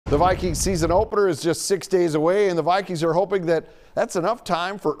The Vikings season opener is just 6 days away, and the Vikings are hoping that that's enough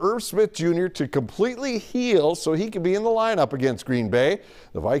time for Irv Smith Jr. to completely heal so he can be in the lineup against Green Bay.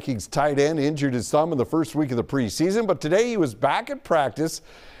 The Vikings tight end injured his thumb in the first week of the preseason, but today he was back at practice,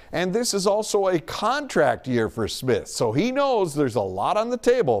 and this is also a contract year for Smith, so he knows there's a lot on the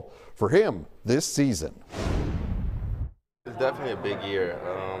table for him this season. It's definitely a big year.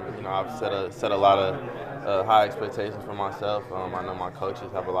 I've set a lot of high expectations for myself. I know my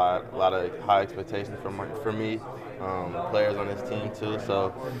coaches have a lot of high expectations for me, the players on this team too.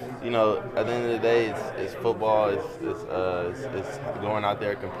 So, at the end of the day, it's football. It's going out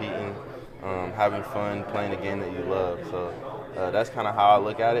there competing, having fun, playing a game that you love. So that's kind of how I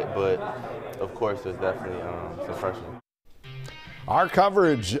look at it. But of course, there's definitely some pressure. Our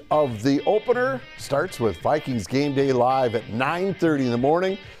coverage of the opener starts with Vikings Game Day Live at 9:30 in the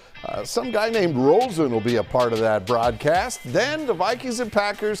morning. Some guy named Rosen will be a part of that broadcast. Then the Vikings and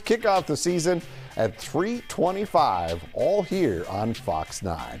Packers kick off the season at 3:25, all here on Fox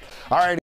 9. All right.